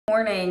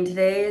Morning.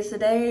 Today is the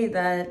day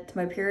that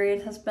my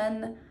period has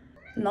been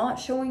not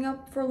showing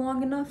up for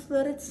long enough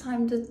that it's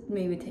time to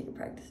maybe take a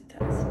pregnancy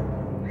test.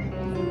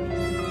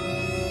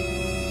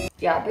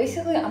 Yeah,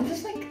 basically I'm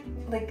just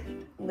like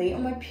late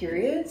on my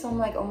period, so I'm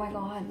like, oh my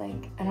god,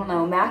 like I don't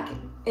know. Mac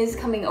is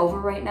coming over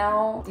right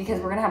now because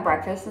we're gonna have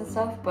breakfast and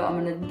stuff, but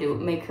I'm gonna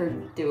make her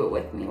do it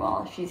with me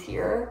while she's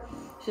here.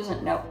 She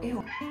doesn't know.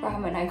 Ew, why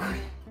am I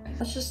going?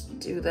 Let's just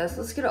do this.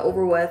 Let's get it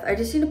over with. I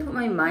just need to put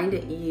my mind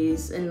at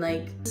ease and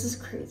like, this is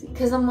crazy.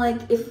 Cause I'm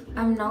like, if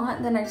I'm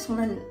not, then I just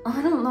wanna,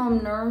 I don't know,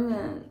 I'm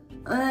nervous.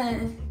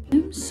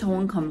 I'm so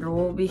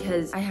uncomfortable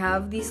because I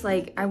have these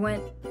like, I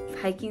went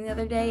hiking the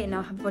other day and now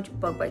I have a bunch of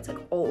bug bites like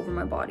all over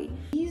my body.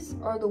 These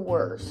are the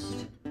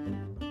worst.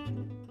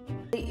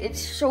 It's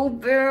so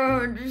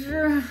bad.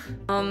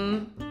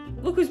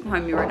 Look who's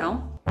behind me right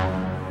now.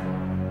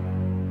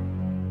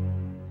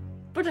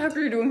 What the heck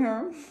are you doing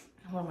here?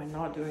 What am I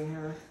not doing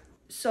here?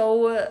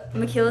 So,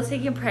 Michaela's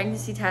taking a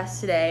pregnancy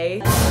test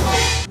today.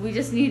 We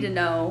just need to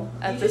know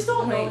at this point. You just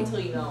don't know until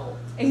you know.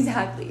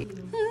 Exactly.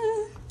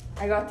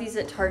 I got these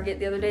at Target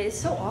the other day. It's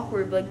so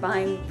awkward, like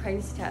buying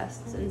pregnancy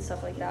tests and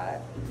stuff like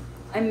that.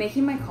 I'm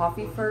making my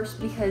coffee first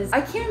because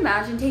I can't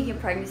imagine taking a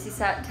pregnancy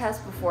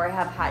test before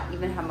I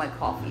even have my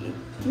coffee.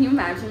 Can you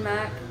imagine,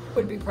 Mac?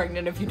 Would be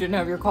pregnant if you didn't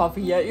have your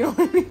coffee yet, you know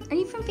what I mean? Are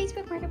you from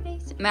Facebook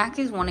Marketplace? Mac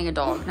is wanting a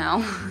dog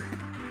now.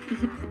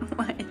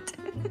 What?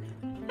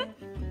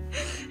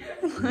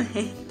 What?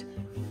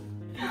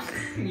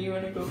 You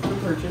want to go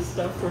purchase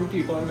stuff from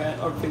people I met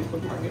on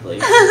Facebook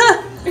Marketplace?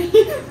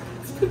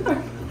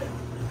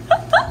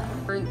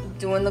 We're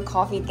doing the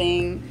coffee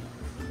thing.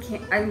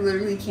 I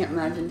literally can't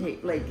imagine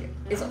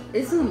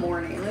it's in the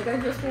morning. Like I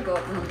just woke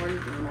up in the morning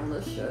doing all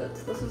this shit.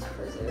 This is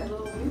crazy.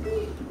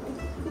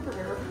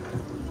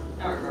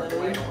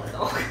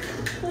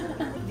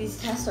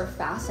 These tests are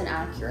fast and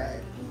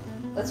accurate.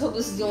 Let's hope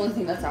this is the only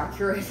thing that's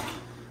accurate.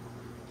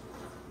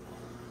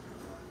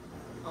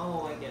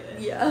 Oh, I get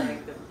it. Yeah.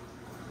 Like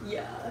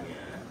Yeah.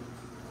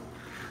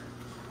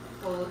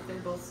 Well, if they're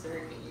both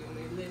staring at you,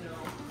 maybe they know.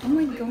 Oh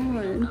my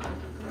god.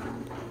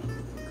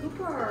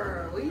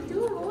 Cooper, what are you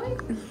doing, boy?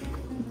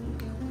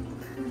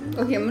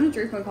 Okay, I'm gonna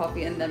drink my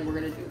coffee and then we're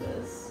gonna do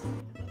this.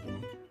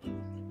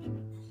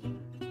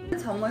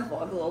 Tell my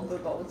vlog a little bit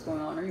about what's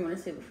going on, or you want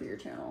to save it for your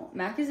channel?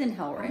 Mac is in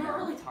hell right now. I'm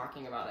not really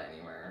talking about it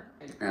anywhere.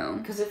 Oh.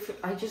 Because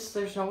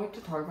there's no way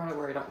to talk about it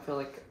where I don't feel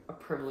like a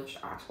privileged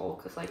asshole.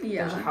 Because like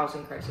there's a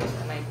housing crisis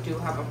and I do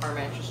have an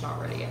apartment, it's just not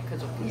ready yet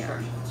because of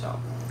construction. So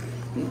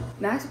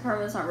Mac's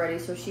apartment's not ready,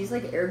 so she's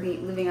like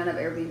living out of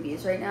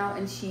Airbnbs right now,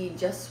 and she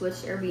just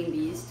switched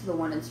Airbnbs to the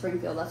one in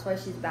Springfield. That's why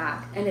she's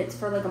back, and it's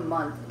for like a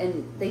month.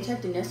 And they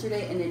checked in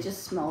yesterday, and it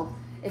just smelled.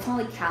 It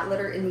smelled like cat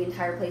litter in the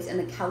entire place, and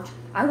the couch.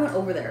 I went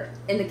over there,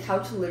 and the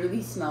couch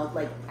literally smelled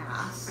like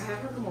ass. I had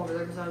her come over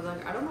there because I was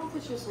like, I don't know if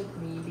it's just like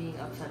me being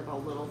upset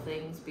about little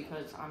things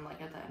because I'm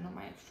like at the end of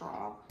my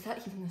straw. Is that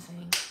even the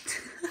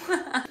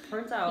saying?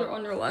 Turns out You're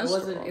on your last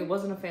it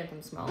wasn't a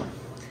phantom smell.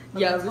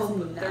 But Yeah, let's it was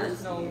hope that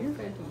there's no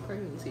nasty. phantom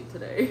pregnancy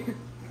today.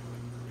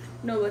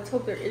 No, let's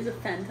hope there is a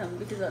phantom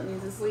because that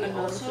means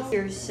it's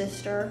your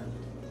sister.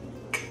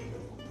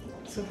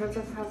 Sometimes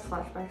I have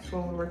flashbacks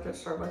when we worked at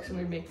Starbucks and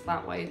we make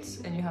flat whites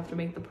and you have to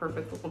make the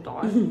perfect little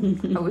dot.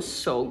 I was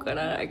so good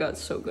at it. I got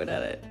so good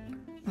at it.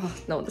 Oh,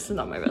 no, this is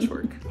not my best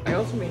work. I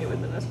also made it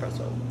with an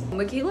espresso.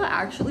 Michaela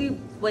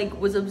actually like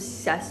was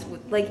obsessed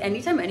with like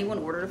anytime anyone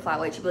ordered a flat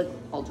white, she'd be like,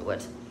 I'll do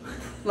it.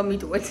 Let me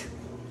do it.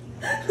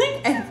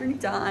 Like every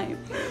time.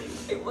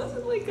 It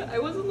wasn't like I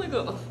wasn't like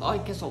oh, I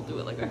guess I'll do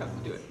it, like I have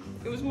to do it.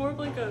 It was more of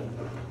like a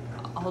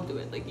I'll do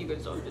it, like you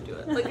guys don't have to do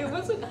it. Like it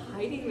wasn't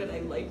hiding that I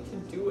like to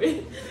do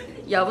it.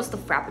 Yeah, I was the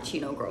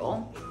Frappuccino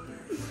girl.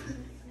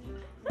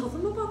 Tell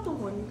them about the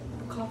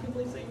coffee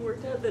place that you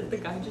worked at that the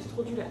guy just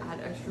told you to add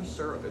extra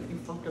syrup if you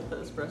fucked up the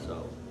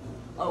espresso.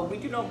 Oh, we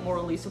do not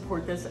morally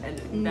support this, and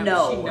she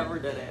never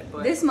did it.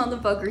 But this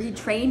motherfucker, he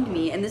trained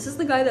me, and this is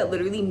the guy that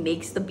literally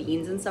makes the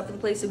beans and stuff for the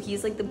place, so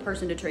he's like the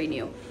person to train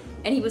you.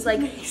 And he was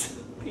like,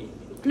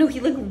 no, he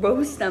like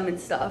roasts them and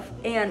stuff,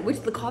 and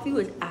which the coffee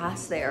was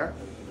ass there,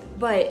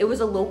 but it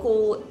was a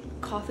local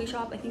coffee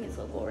shop. I think it's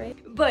local, right?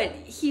 But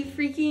he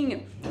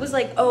freaking was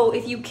like, oh,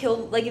 if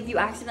you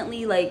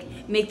accidentally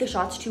like make the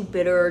shots too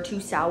bitter or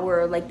too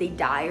sour, like they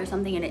die or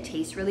something and it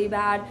tastes really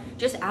bad,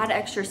 just add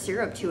extra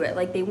syrup to it,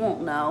 like they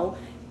won't know.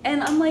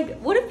 And I'm like,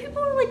 what if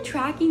people are like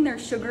tracking their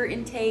sugar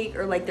intake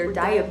or like they're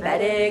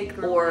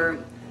diabetic or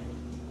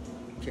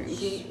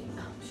she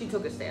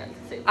took a stand.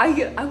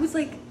 I was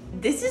like,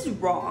 this is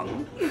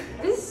wrong.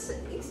 This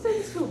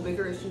extends to a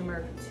bigger issue in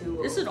America too.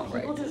 This is not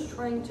right. People just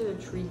trying to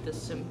treat the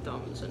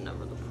symptoms and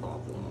never the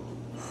problem.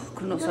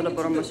 Couldn't have said it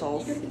better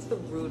myself. You gotta get to the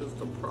root of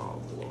the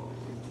problem.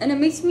 And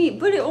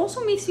it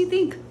also makes me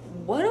think,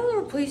 what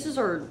other places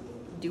are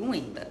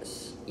doing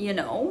this, you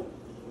know?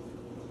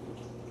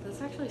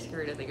 That's actually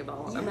scary to think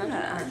about. Yeah. Imagine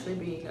actually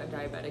being a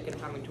diabetic and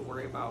having to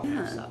worry about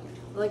Yeah.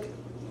 like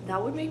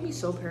that would make me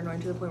so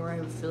paranoid to the point where I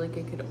would feel like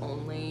I could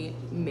only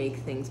make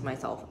things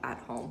myself at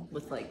home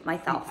with like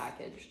Myself.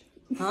 packaged.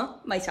 Huh?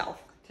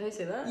 Myself. Did I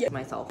say that? Yeah.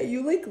 Myself.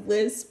 You like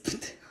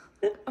lisped.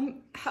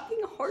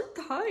 hard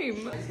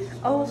time.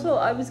 Also,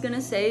 I was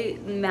gonna say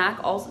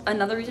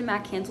another reason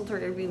Mac canceled her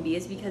Airbnb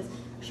is because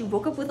she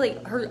woke up with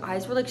like her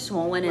eyes were like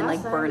swollen and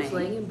like burning. I was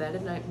laying in bed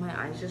at night, my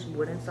eyes just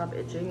wouldn't stop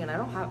itching, and I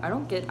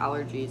don't get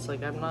allergies.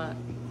 Like I'm not,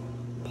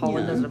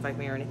 pollen doesn't affect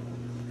me or anything.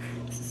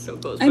 This is so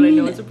close, but I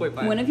know it's a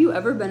 0.5. When have you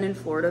ever been in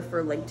Florida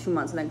for like 2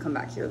 months and then come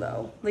back here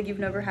though? Like you've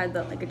never had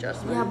that like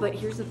adjustment? Yeah, but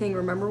here's the thing.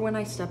 Remember when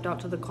I stepped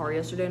out to the car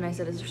yesterday and I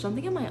said, "Is there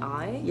something in my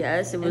eye?"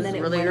 Yes, it was and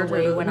then really it went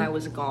away irritating when I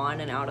was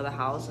gone and out of the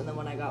house, and then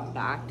when I got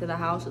back to the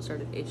house, it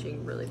started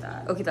itching really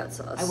bad. Okay, that's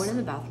sus. I went in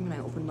the bathroom and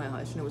I opened my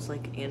eyes and it was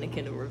like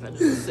Anakin in Revenge of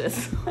the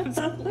Sith. I was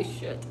like, holy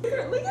shit.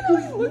 Look at how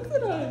he looks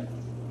at us.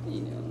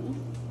 You know.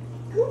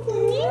 Come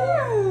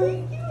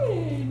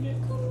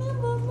here,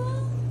 Mama.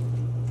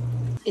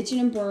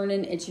 Itching and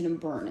burning, itching and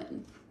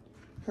burning.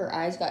 Her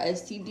eyes got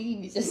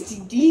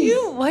STDs.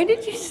 Ew, why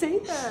did you say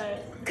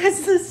that?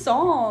 Cause the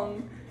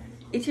song.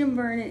 Itching and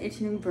burning,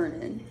 itching and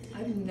burning.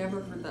 I've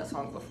never heard that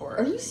song before.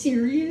 Are you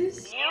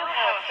serious? You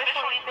have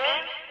officially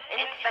been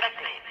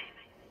infected.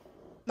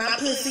 My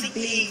pussy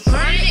be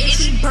burning,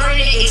 itching,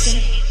 burning,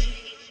 itching.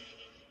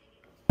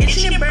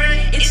 Itching and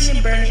burning, itching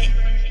and burning.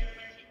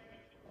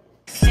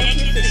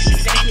 Stanky and fishy,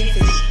 stanky and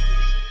fishy.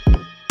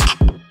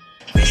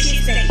 Fishy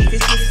and stanky,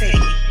 fishy and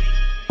stanky.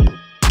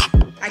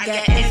 I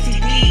got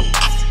STDs.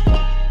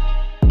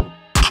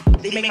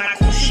 They make my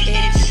pussy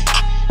itch.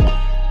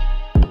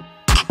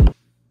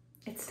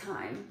 It's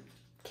time.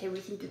 Okay,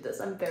 we can do this.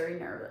 I'm very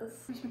nervous.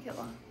 Where's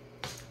Michaela?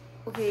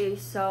 Okay,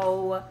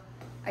 so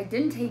I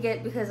didn't take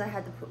it because I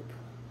had to poop.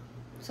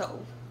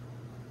 So.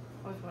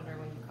 I was wondering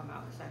when you come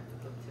out because I have to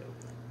poop too.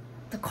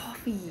 The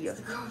coffee.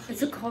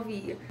 It's a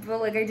coffee.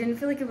 But like I didn't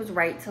feel like it was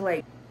right to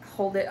like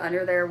hold it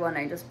under there when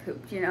I just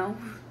pooped, you know?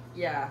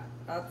 Yeah,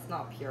 that's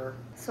not pure.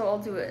 So I'll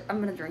do it. I'm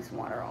gonna drink some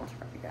water. I'll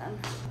try again.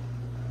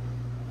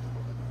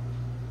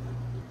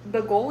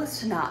 The goal is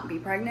to not be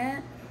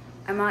pregnant.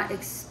 I'm not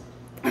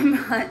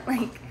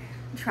like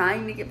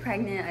trying to get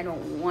pregnant. I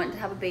don't want to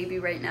have a baby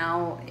right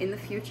now. In the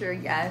future,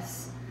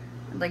 yes.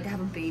 I'd like to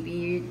have a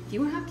baby. Do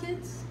you want to have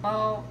kids?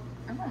 Well,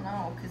 I don't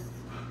know, because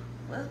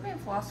lesbian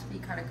philosophy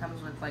kind of comes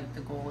with like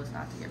the goal is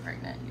not to get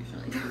pregnant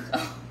usually.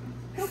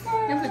 So.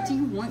 Yeah, but do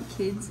you want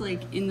kids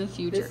like in the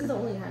future? This is the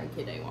only kind of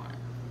kid I want.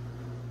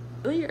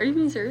 Really? Are you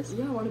being serious?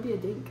 Yeah, I want to be a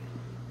dink.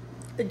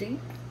 A dink?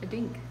 A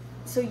dink.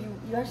 So you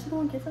actually don't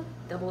want kids though?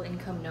 Double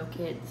income, no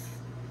kids.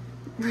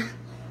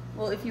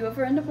 Well, if you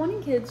ever end up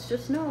wanting kids,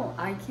 just know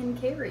I can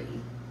carry.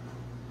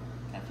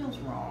 That feels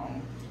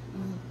wrong.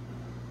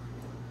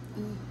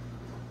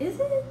 Is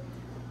it?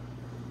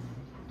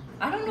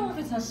 I don't know if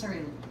it's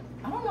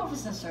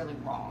necessarily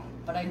wrong,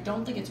 but I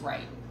don't think it's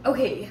right.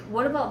 Okay,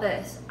 what about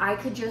this? I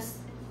could just,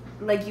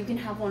 like, you can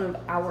have one of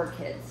our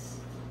kids.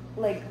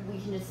 Like, we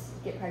can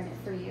just get pregnant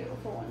for you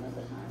for one of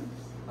the times.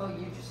 Oh,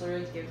 you just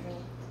literally give me?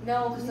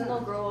 No, because then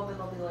they'll grow up and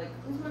they'll be like,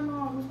 who's my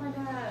mom? Who's my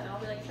dad? And I'll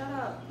be like, shut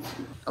up.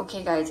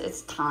 Okay, guys,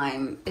 it's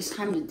time. It's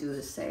time to do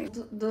this thing.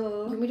 You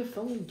want me to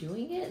film you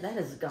doing it? That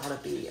has got to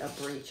be a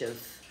breach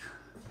of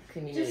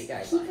community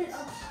guidelines. Keep it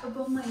up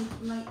above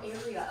my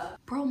area.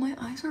 Bro, my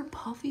eyes are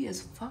puffy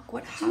as fuck.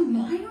 What Dude, happened?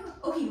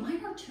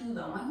 mine are too,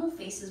 though. My whole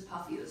face is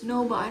puffy as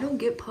No, but I don't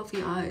get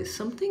puffy eyes.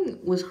 Something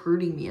was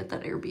hurting me at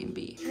that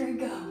Airbnb. Here we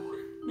go.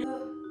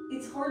 No,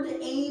 it's hard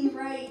to aim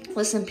right.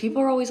 Listen,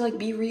 people are always like,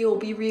 be real,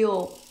 be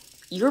real.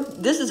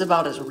 This is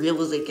about as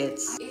real as it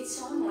gets. It's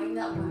so annoying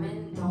that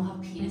women don't have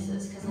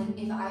penises, because like if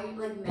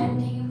men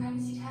taking a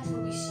pregnancy test, it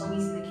would be so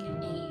easy they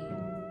can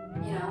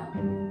aim, you know?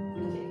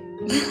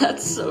 Okay.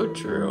 That's so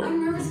true.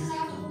 I'm nervous because I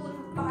have to hold it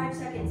for 5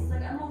 seconds.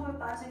 Like I don't know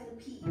if I have 5 seconds to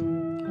pee. I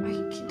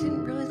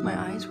didn't realize my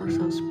eyes were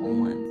so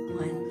swollen.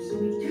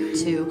 1,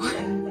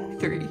 2,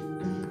 3,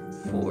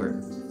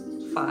 4,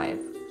 5,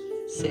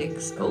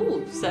 6.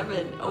 Oh,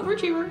 7.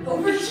 Overachiever.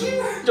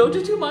 Overachiever. Don't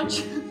do too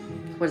much.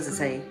 What does it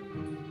say?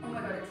 Oh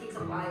my god, it takes a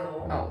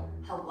while. Oh.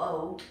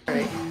 Hello.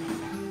 Alright.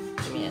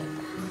 Give me it.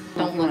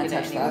 Don't look at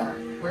it anymore.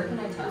 Where can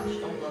I touch?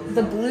 Don't look.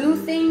 The blue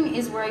thing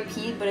is where I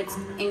peed, but it's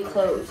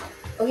enclosed.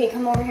 Okay,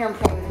 come over here and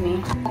pray with me.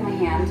 On my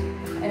hand.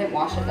 I didn't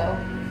wash it though.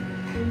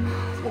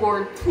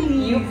 Lord,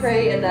 please. You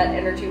pray and that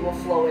energy will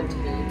flow into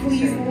me.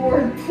 Please,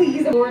 Lord,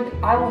 please. Lord,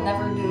 I will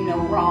never do no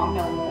wrong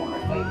no more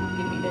if you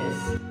give me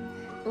this.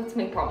 Let's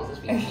make promises.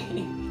 Okay.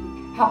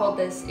 How about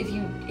this? If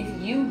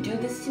you do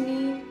this to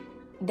me,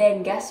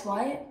 then guess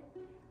what?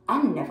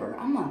 I'm never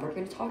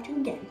gonna talk to you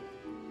again.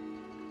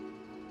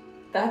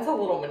 That's a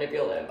little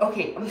manipulative.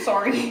 Okay, I'm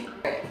sorry.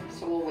 Okay,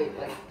 so we'll wait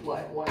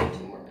like 1 or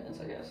 2 more minutes,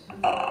 I guess.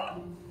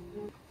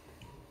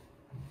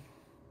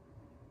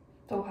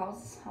 So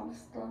how's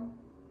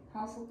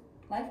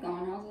life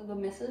going? How's the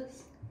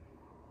missus?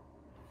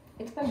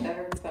 It's been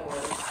better. It's been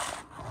worse.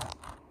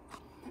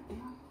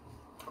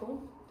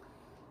 Cool.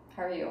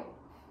 How are you?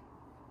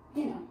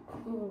 You know,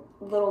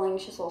 a little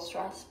anxious, a little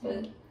stressed,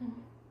 but.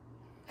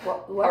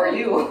 What How are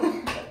you?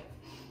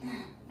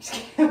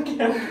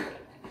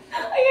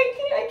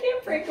 I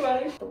can't break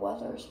about it. The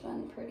weather's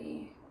been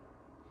pretty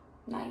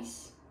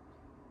nice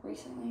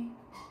recently.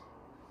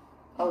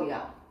 Oh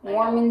yeah.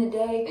 Warm in the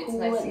day, It's cool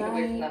nice at to get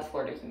away from night. that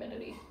Florida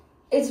humidity.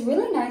 It's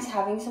really nice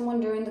having someone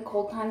during the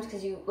cold times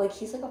because you like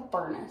he's like a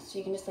furnace, so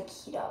you can just like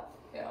heat up.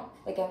 Yeah.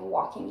 Like a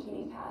walking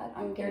heating pad.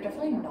 You're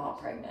definitely not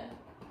pregnant.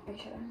 Are you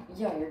sure?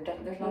 Yeah,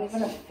 there's not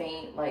even a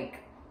faint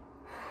like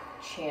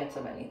chance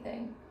of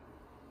anything.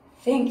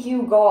 Thank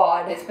you,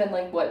 God. It's been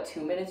like what,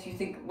 2 minutes? You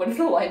think what if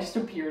the light just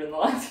appeared in the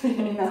last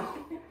minute?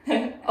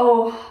 No.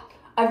 Oh,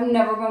 I've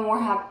never been more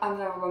happy. I've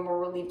never been more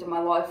relieved in my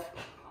life.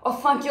 Oh,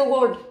 thank you,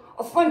 Lord.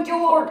 Oh, thank you,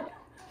 Lord.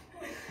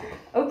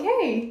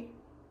 Okay.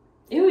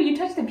 Ew, you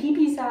touched the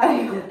pee-pee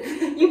side.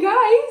 You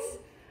guys.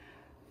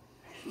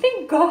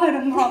 Thank God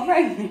I'm not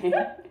pregnant.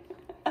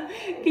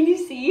 Can you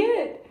see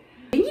it?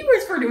 Thank you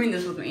guys for doing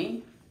this with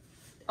me.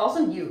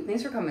 Also you.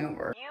 Thanks for coming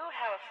over. You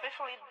have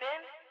officially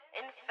been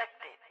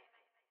infected.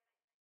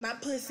 My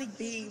pussy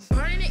be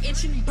burning and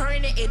itching,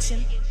 burning and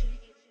itching.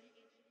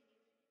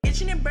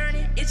 Itching and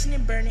burning, itching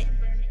and burning.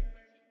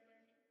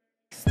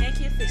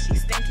 Stanky and fishy,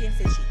 stanky and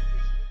fishy.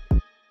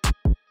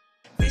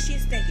 Fishy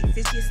and stanky,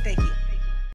 fishy and stanky.